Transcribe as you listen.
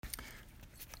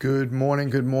Good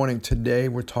morning, good morning. Today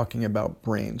we're talking about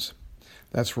brains.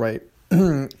 That's right,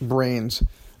 brains,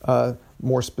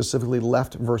 more specifically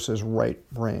left versus right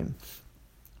brain.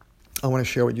 I want to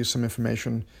share with you some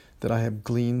information that I have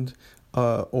gleaned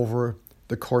over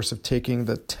the course of taking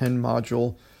the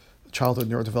 10-module Childhood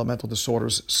Neurodevelopmental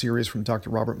Disorders series from Dr.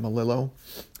 Robert Melillo.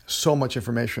 So much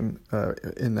information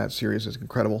in that series is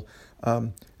incredible.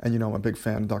 And you know I'm a big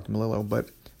fan of Dr. Melillo,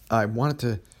 but I wanted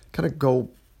to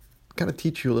kind of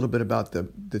teach you a little bit about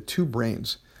the two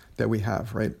brains that we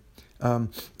have, right?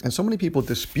 And so many people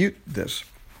dispute this.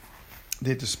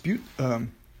 They dispute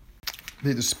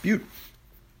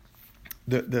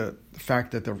the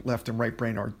fact that the left and right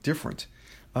brain are different.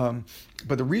 But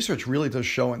the research really does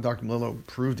show, and Dr. Melillo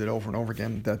proved it over and over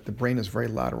again, that the brain is very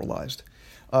lateralized.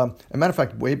 As a matter of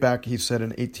fact, way back, he said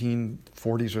in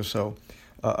 1840s or so,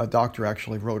 a doctor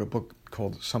actually wrote a book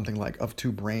called something like Of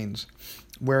Two Brains,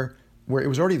 where it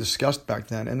was already discussed back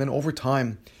then. And then over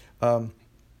time,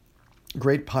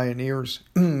 great pioneers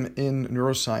in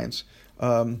neuroscience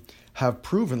have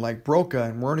proven, like Broca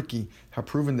and Wernicke, have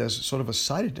proven there's sort of a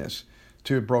sidedness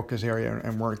to Broca's area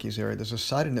and Wernicke's area. There's a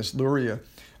sidedness. Luria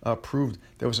proved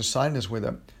there was a sidedness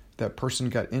where that person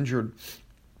got injured.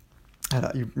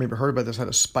 You maybe heard about this, had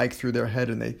a spike through their head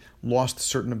and they lost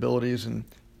certain abilities and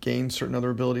gained certain other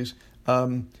abilities.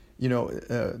 That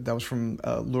was from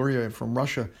Luria from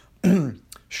Russia,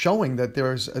 showing that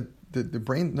there's the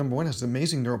brain, number one, has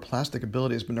amazing neuroplastic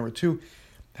abilities, but number two,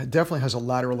 it definitely has a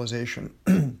lateralization.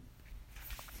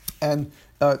 And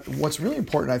what's really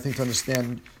important, I think, to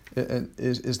understand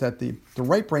is that the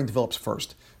right brain develops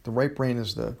first. The right brain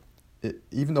is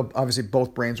even though obviously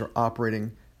both brains are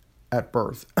operating at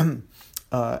birth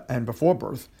and before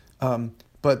birth,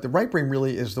 but the right brain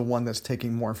really is the one that's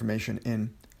taking more information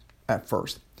in at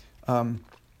first.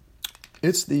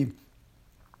 It's the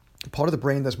part of the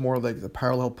brain that's more like the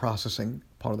parallel processing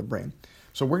part of the brain.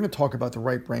 So we're going to talk about the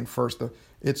right brain first.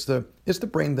 It's the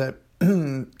brain that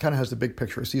kind of has the big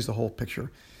picture, sees the whole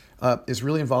picture. Is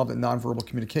really involved in nonverbal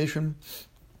communication.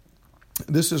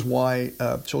 This is why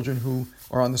children who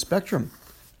are on the spectrum,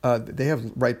 they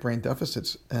have right brain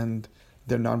deficits and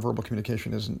their nonverbal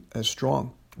communication isn't as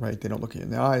strong, right? They don't look at you in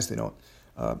the eyes, they don't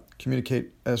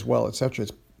communicate as well, etc.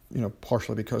 It's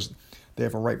partially because they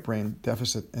have a right brain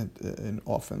deficit, and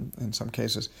often in some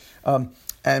cases,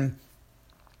 and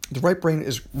the right brain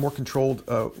is more controlled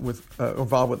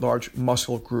involved with large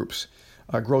muscle groups,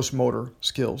 gross motor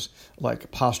skills like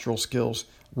postural skills,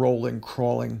 rolling,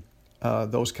 crawling,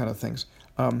 those kind of things.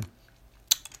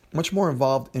 Much more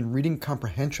involved in reading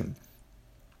comprehension,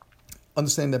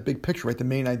 understanding that big picture, right? The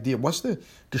main idea. What's the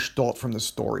gestalt from the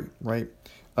story, right?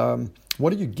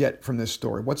 What do you get from this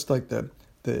story? What's like the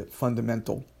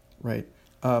fundamental, right?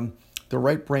 The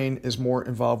right brain is more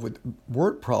involved with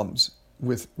word problems,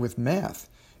 with math.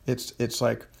 It's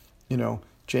like,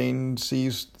 Jane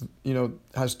sees,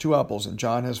 has 2 apples and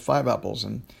John has 5 apples,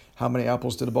 and how many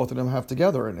apples did both of them have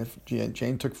together? And if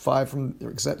Jane took 5 from,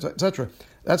 etc.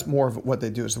 That's more of what they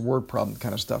do, is the word problem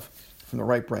kind of stuff from the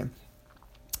right brain.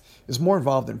 It's more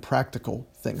involved in practical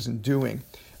things and doing,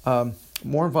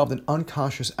 more involved in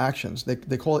unconscious actions.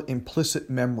 They call it implicit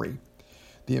memory.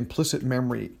 The implicit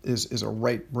memory is a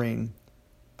right brain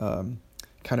kind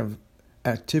of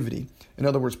activity. In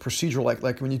other words, procedural,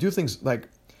 like when you do things like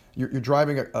you're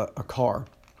driving a car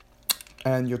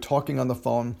and you're talking on the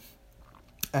phone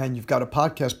and you've got a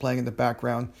podcast playing in the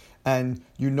background and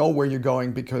you know where you're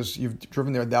going because you've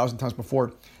driven there 1,000 times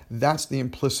before. That's the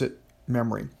implicit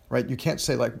memory, right? You can't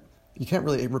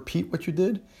really repeat what you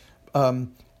did,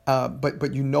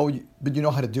 but you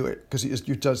know how to do it because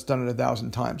you've just done it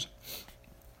 1,000 times.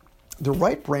 The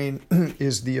right brain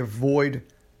is the avoid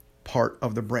part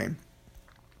of the brain.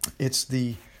 It's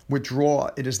the withdraw.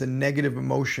 It is the negative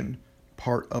emotion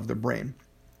part of the brain.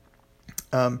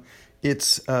 The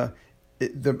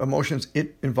emotions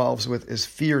it involves with is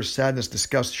fear, sadness,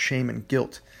 disgust, shame, and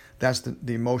guilt. That's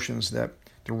the emotions that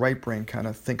the right brain kind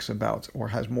of thinks about or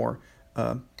has more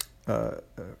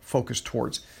focus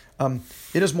towards.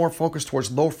 It is more focused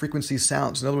towards low-frequency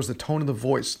sounds. In other words, the tone of the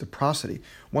voice, the prosody.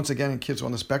 Once again, in kids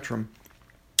on the spectrum,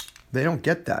 they don't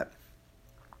get that,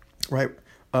 right?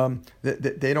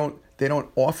 They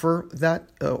don't offer that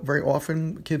very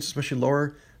often. Kids, especially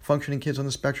lower functioning kids on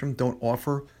the spectrum, don't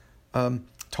offer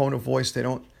tone of voice. They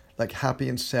don't like happy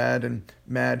and sad and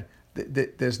mad.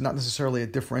 There's not necessarily a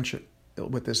differential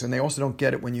with this, and they also don't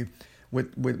get it when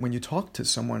you talk to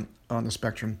someone on the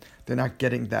spectrum. They're not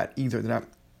getting that either. They're not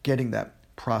getting that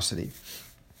prosody.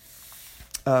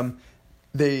 The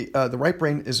right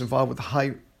brain is involved with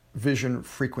high vision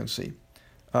frequency,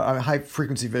 high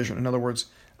frequency vision. In other words,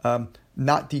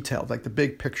 not detailed, like the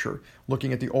big picture,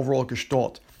 looking at the overall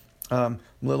gestalt. Dr.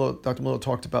 Melillo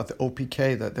talked about the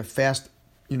OPK, the fast,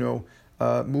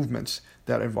 movements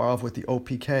that involve with the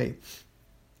OPK.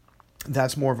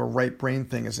 That's more of a right brain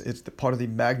thing. It's part of the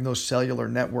magnocellular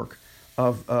network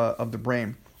of the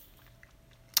brain.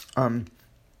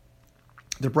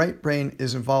 The right brain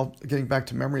is involved, getting back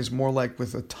to memory, is more like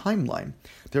with a timeline.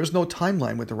 There's no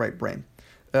timeline with the right brain.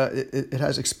 It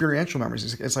has experiential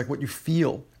memories. It's like what you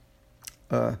feel,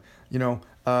 and you don't.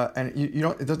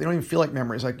 They don't even feel like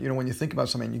memories. Like when you think about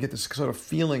something, you get this sort of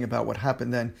feeling about what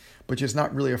happened then, but it's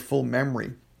not really a full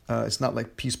memory. It's not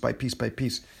like piece by piece by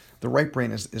piece. The right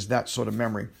brain is that sort of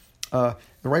memory. The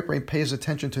right brain pays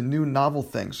attention to new, novel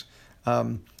things.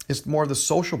 It's more of the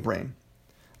social brain.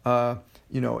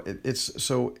 It's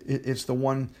the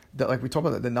one that, like we talked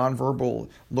about, the nonverbal,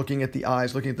 looking at the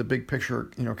eyes, looking at the big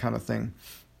picture, kind of thing.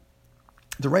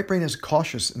 The right brain is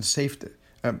cautious and safety.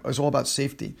 It's all about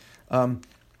safety.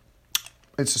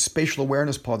 It's a spatial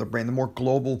awareness part of the brain, the more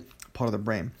global part of the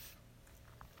brain.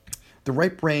 The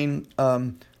right brain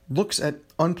looks at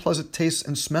unpleasant tastes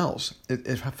and smells. It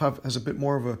has a bit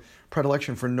more of a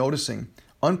predilection for noticing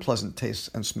unpleasant tastes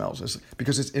and smells,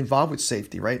 because it's involved with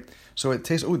safety, right? So it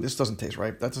tastes, this doesn't taste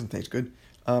right. That doesn't taste good.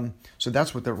 So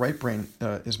that's what the right brain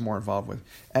is more involved with.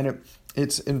 And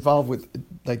it's involved with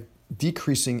like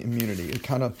decreasing immunity. It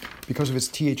kind of, because of its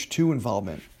Th2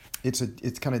 involvement,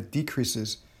 it kind of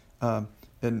decreases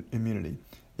in immunity.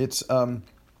 It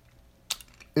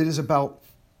is about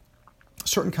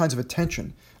certain kinds of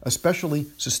attention, especially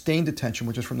sustained attention,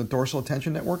 which is from the dorsal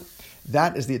attention network.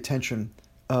 That is the attention.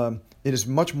 It is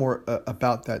much more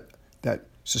about that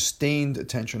sustained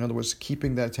attention. In other words,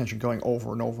 keeping that attention going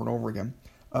over and over and over again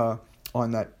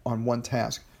on one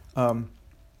task.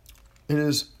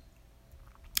 It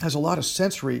has a lot of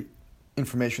sensory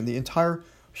information. The entire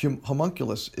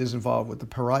homunculus is involved with the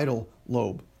parietal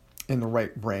lobe in the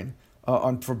right brain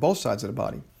for both sides of the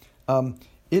body.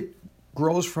 It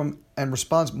grows from and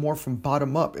responds more from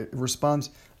bottom up. It responds.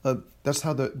 That's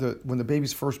how when the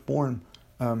baby's first born.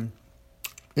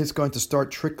 It's going to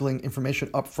start trickling information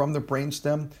up from the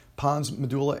brainstem, pons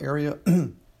medulla area,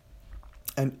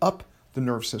 and up the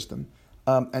nerve system.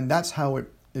 And that's how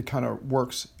it kind of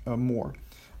works more.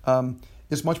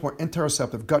 It's much more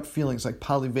interoceptive, gut feelings like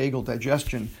polyvagal,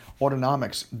 digestion,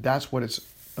 autonomics. That's what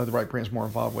the right brain is more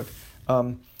involved with.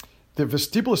 The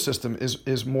vestibular system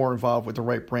is more involved with the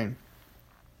right brain.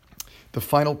 The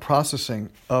final processing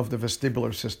of the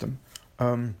vestibular system.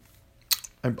 And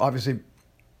obviously,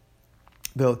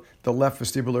 the left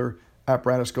vestibular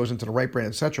apparatus goes into the right brain,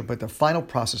 etc., but the final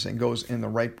processing goes in the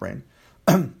right brain.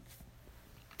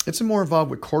 It's more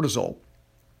involved with cortisol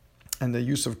and the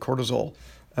use of cortisol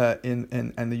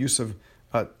and the use of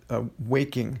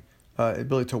waking,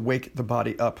 ability to wake the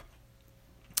body up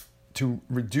to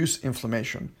reduce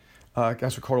inflammation.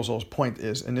 That's what cortisol's point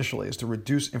is initially, is to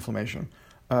reduce inflammation.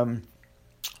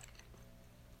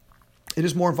 It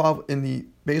is more involved in the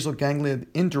basal ganglia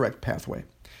indirect pathway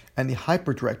and the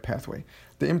hyperdirect pathway.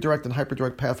 The indirect and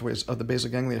hyperdirect pathways of the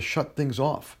basal ganglia shut things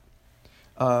off.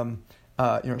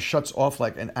 Shuts off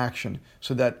like an action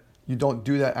so that you don't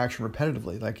do that action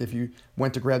repetitively. Like if you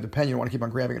went to grab the pen, you don't want to keep on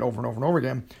grabbing it over and over and over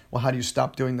again. Well, how do you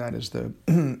stop doing that is the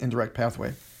indirect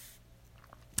pathway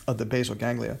of the basal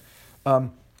ganglia.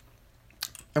 And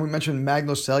we mentioned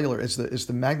magnocellular. It's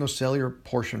the magnocellular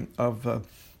portion of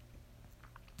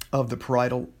the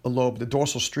parietal lobe, the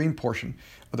dorsal stream portion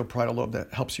of the parietal lobe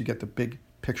that helps you get the big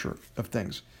picture of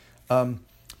things.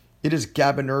 It is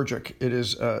GABAergic. It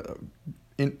is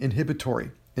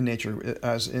inhibitory in nature,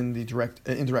 as in the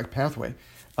indirect pathway.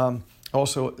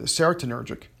 Also,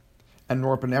 serotonergic and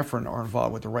norepinephrine are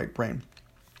involved with the right brain.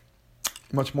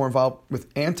 Much more involved with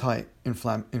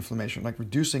anti-inflammation, like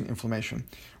reducing inflammation,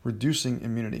 reducing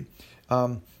immunity.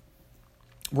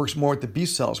 Works more with the B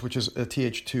cells, which is a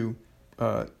Th2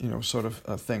 sort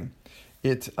of thing.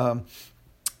 It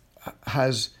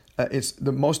it's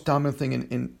the most dominant thing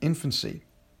in infancy.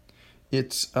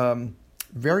 It's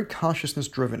very consciousness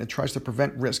driven. It tries to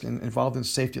prevent risk and involved in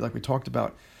safety, like we talked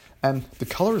about. And the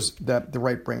colors that the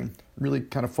right brain really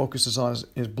kind of focuses on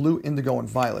is blue, indigo, and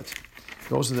violet.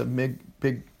 Those are the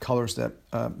big colors that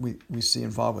we see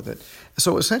involved with it.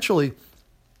 So essentially,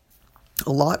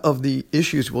 a lot of the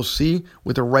issues we'll see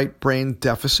with a right brain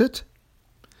deficit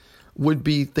would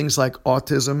be things like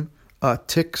autism,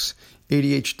 tics,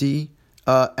 ADHD,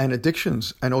 and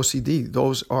addictions and OCD.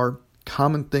 Those are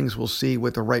common things we'll see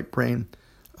with a right brain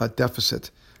deficit.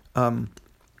 And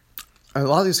a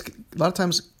lot of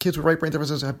times, kids with right brain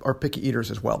deficits are picky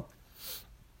eaters as well.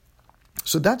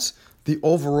 So that's the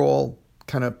overall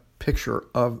kind of picture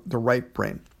of the right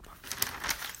brain.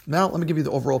 Now let me give you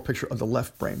the overall picture of the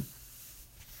left brain.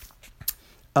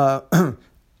 The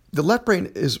left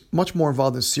brain is much more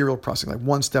involved in serial processing, like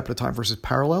one step at a time versus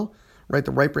parallel, right?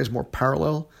 The right brain is more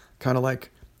parallel, kind of like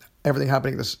everything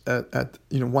happening at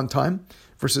one time,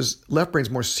 versus left brain is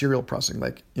more serial processing,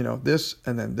 like this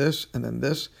and then this and then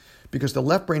this, because the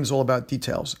left brain is all about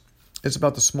details. It's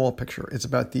about the small picture. It's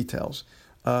about details.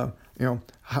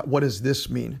 What does this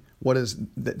mean? What is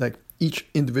like each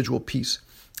individual piece?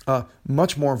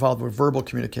 Much more involved with verbal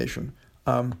communication,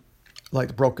 like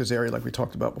the Broca's area, like we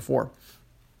talked about before.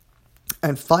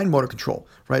 And fine motor control,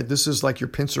 right? This is like your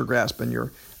pincer grasp and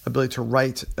your ability to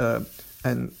write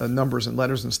and numbers and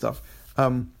letters and stuff.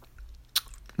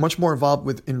 Much more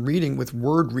involved in reading, with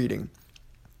word reading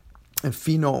and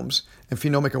phonemes and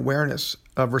phonomic awareness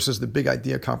versus the big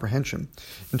idea comprehension.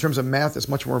 In terms of math, it's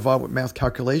much more involved with math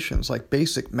calculations, like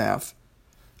basic math,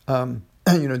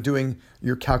 doing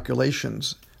your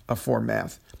calculations for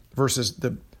math versus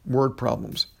the word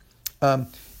problems. The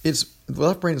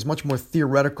left brain is much more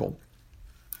theoretical.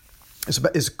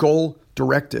 It's goal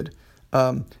directed.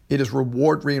 It is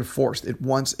reward reinforced.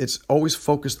 It's always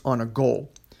focused on a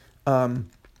goal,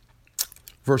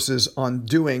 versus on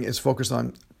doing. It's focused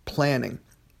on planning.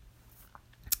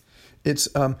 It's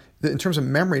in terms of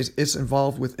memories, it's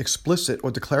involved with explicit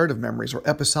or declarative memories or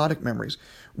episodic memories,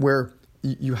 where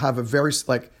you have a very,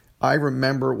 like, I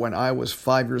remember when I was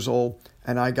 5 years old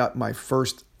and I got my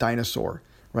first dinosaur,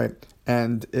 right?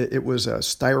 And it was a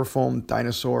styrofoam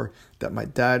dinosaur that my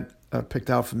dad picked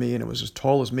out for me, and it was as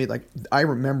tall as me. Like, I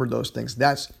remember those things.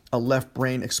 That's a left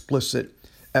brain explicit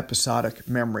episodic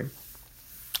memory.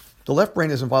 The left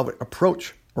brain is involved with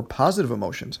approach or positive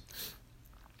emotions,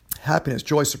 happiness,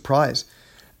 joy, surprise.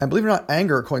 And believe it or not,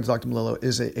 anger, according to Dr. Melillo,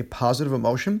 is a positive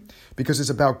emotion because it's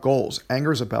about goals.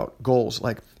 Anger is about goals.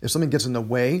 Like, if something gets in the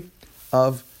way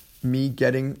of me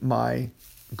getting my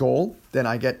goal, then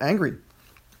I get angry.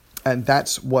 And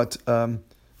that's what the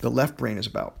left brain is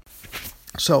about.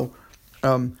 So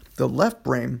the left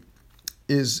brain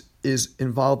is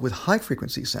involved with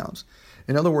high-frequency sounds.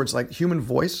 In other words, like human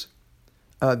voice,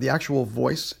 the actual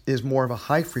voice is more of a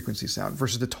high-frequency sound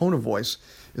versus the tone of voice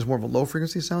is more of a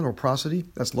low-frequency sound, or prosody,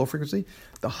 that's low-frequency.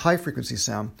 The high-frequency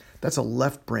sound, that's a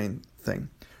left brain thing,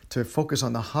 to focus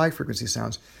on the high-frequency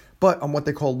sounds, but on what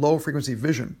they call low-frequency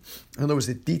vision. In other words,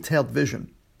 the detailed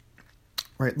vision,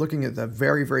 right? Looking at the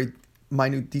very, very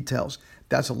minute details,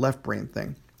 that's a left brain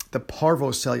thing. The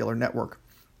parvocellular network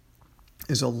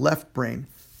is a left brain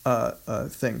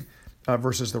thing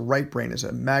versus the right brain is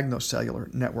a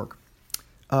magnocellular network.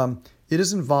 It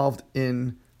is involved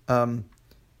in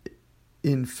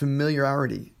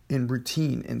familiarity, in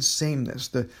routine, in sameness.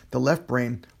 The left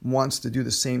brain wants to do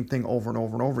the same thing over and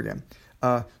over and over again.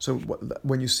 So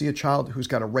when you see a child who's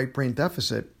got a right brain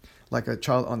deficit, like a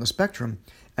child on the spectrum,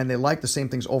 and they like the same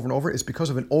things over and over, it's because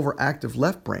of an overactive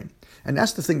left brain. And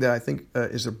that's the thing that I think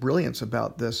is the brilliance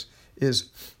about this, is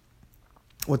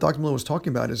what Dr. Melillo was talking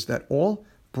about, is that all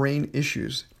brain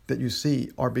issues that you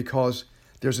see are because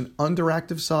there's an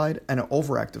underactive side and an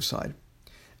overactive side.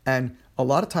 And a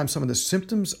lot of times some of the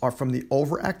symptoms are from the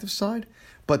overactive side,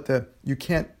 but you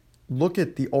can't look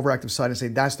at the overactive side and say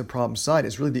that's the problem side.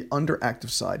 It's really the underactive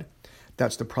side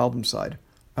that's the problem side,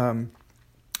 and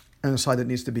the side that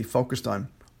needs to be focused on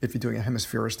if you're doing a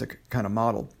hemispheristic kind of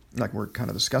model, like we're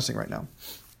kind of discussing right now.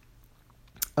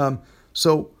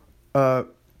 So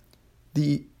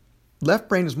the left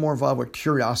brain is more involved with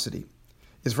curiosity.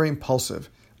 It's very impulsive.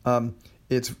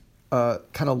 It's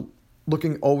kind of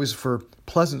looking always for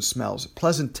pleasant smells,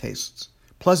 pleasant tastes,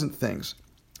 pleasant things,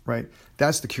 right?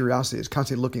 That's the curiosity. It's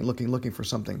constantly looking for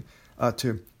something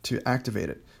to activate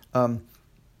it.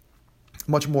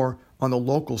 Much more on the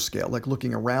local scale, like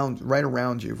looking right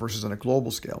around you versus on a global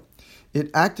scale.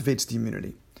 It activates the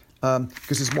immunity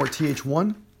because it's more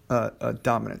Th1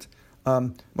 dominant,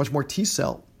 much more T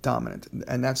cell dominant,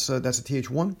 and that's a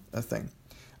Th1 thing.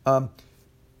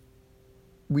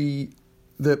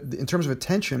 In terms of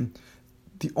attention,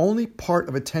 the only part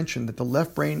of attention that the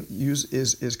left brain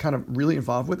is kind of really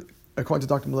involved with, according to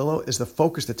Dr. Melillo, is the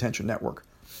focused attention network.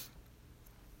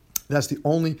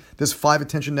 There's 5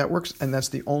 attention networks, and that's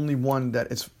the only one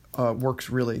that works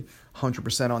really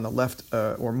 100% on the left,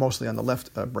 or mostly on the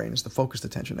left brain, is the focused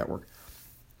attention network.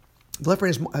 The left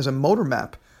brain has a motor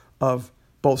map of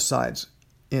both sides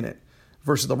in it,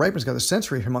 versus the right brain's got a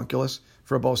sensory homunculus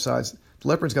for both sides. The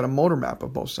left brain's got a motor map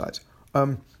of both sides.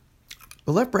 The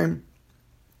left brain,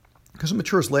 because it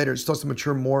matures later, it starts to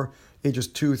mature more ages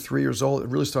 2, 3 years old. It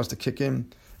really starts to kick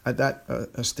in at that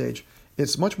stage.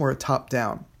 It's much more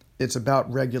top-down. It's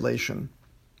about regulation.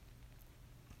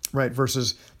 right?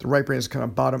 Versus the right brain is kind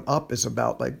of bottom up. It's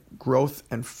about like growth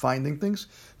and finding things.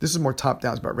 This is more top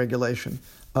down. It's about regulation.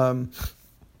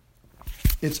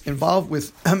 It's involved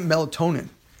with melatonin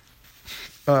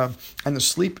and the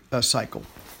sleep cycle.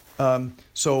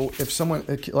 So if a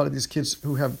lot of these kids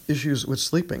who have issues with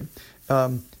sleeping,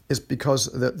 is because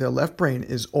their left brain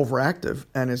is overactive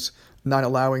and it's not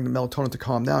allowing the melatonin to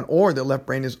calm down, or their left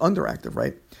brain is underactive,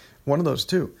 right? One of those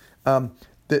two.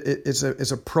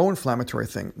 It's a pro-inflammatory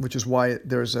thing, which is why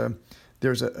it's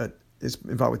involved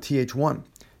with Th1.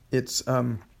 It's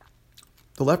the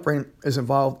left brain is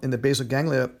involved in the basal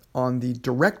ganglia on the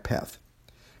direct path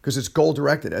because it's goal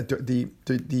directed.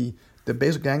 The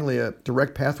basal ganglia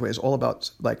direct pathway is all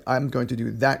about like I'm going to do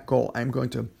that goal. I'm going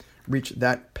to reach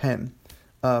that pen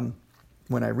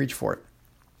when I reach for it.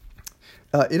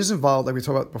 It is involved, like we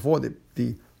talked about before,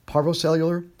 the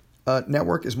parvocellular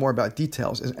network is more about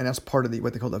details, and that's part of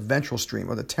what they call the ventral stream,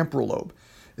 or the temporal lobe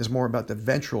is more about the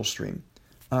ventral stream,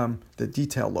 the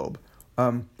detail lobe.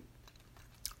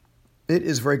 It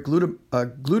is very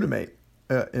glutamate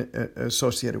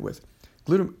associated with,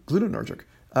 glutanergic.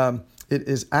 It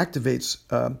activates,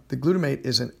 the glutamate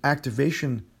is an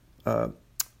activation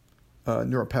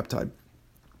neuropeptide,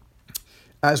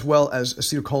 as well as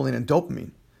acetylcholine and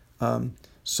dopamine.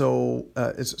 So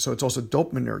it's also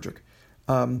dopaminergic.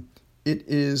 It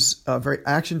is very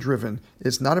action-driven.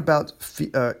 It's not about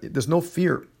there's no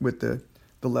fear with the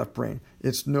left brain.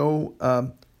 There's no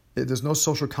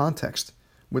social context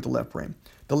with the left brain.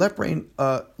 The left brain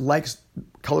likes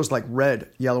colors like red,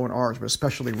 yellow, and orange, but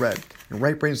especially red. The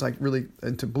right brain is like really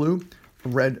into blue.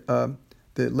 Red, the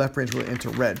left brain is really into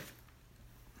red.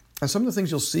 And some of the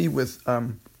things you'll see with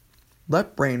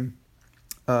left brain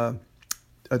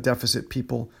deficit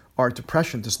people are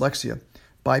depression, dyslexia,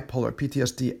 bipolar,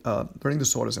 PTSD, learning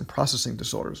disorders, and processing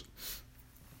disorders.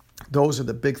 Those are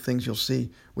the big things you'll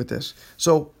see with this.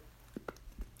 So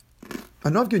I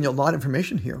know I've given you a lot of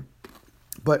information here,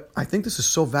 but I think this is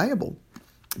so valuable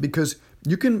because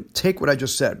you can take what I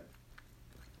just said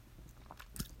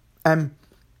and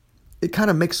it kind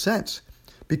of makes sense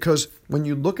because when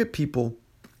you look at people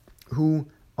who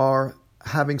are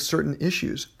having certain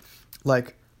issues,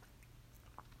 like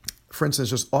for instance,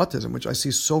 just autism, which I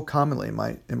see so commonly in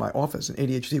my office, and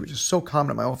ADHD, which is so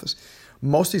common in my office.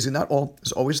 Most of these, and not all,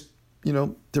 there's always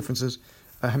differences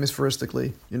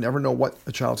hemispheristically. You never know what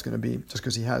a child's going to be just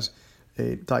because he has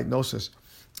a diagnosis.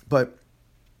 But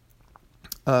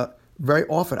very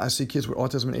often I see kids with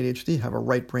autism and ADHD have a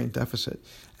right brain deficit.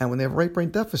 And when they have a right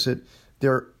brain deficit,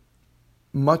 they're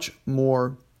much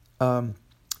more, you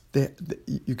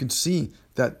can see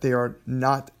that they are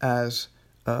not as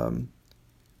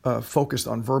focused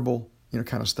on verbal,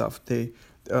 kind of stuff.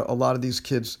 A lot of these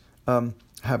kids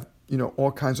have,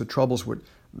 all kinds of troubles with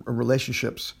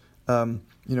relationships,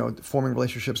 forming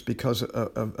relationships because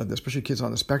of especially kids on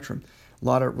the spectrum. A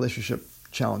lot of relationship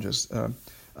challenges.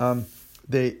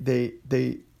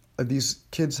 These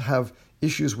kids have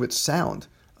issues with sound.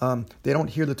 They don't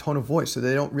hear the tone of voice, so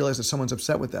they don't realize that someone's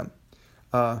upset with them,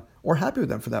 or happy with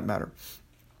them for that matter.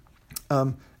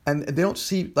 And they don't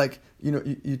see, like,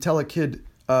 you tell a kid,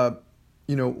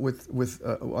 with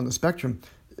on the spectrum,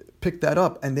 pick that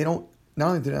up, and they don't. Not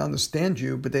only do they understand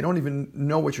you, but they don't even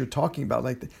know what you're talking about.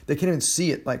 Like they can't even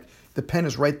see it. Like the pen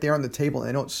is right there on the table, and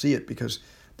they don't see it because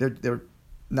they're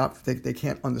not. They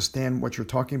can't understand what you're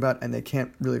talking about, and they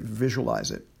can't really visualize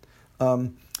it.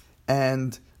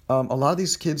 And a lot of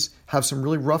these kids have some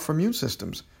really rough immune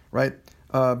systems, right?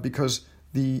 Because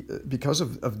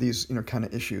of these kind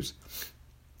of issues.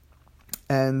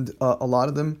 And a lot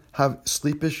of them have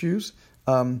sleep issues.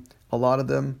 A lot of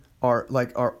them are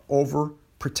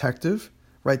overprotective,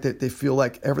 right? They feel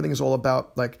like everything is all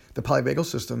about, like, the polyvagal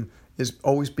system is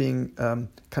always being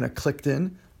kind of clicked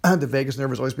in. The vagus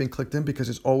nerve is always being clicked in because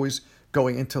it's always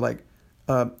going into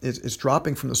it's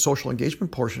dropping from the social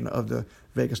engagement portion of the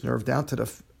vagus nerve down to the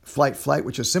flight,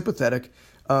 which is sympathetic,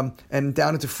 and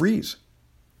down into freeze.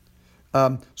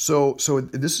 So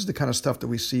this is the kind of stuff that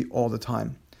we see all the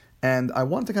time. And I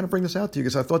wanted to kind of bring this out to you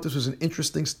because I thought this was an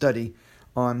interesting study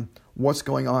on what's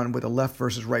going on with the left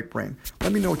versus right brain.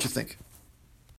 Let me know what you think.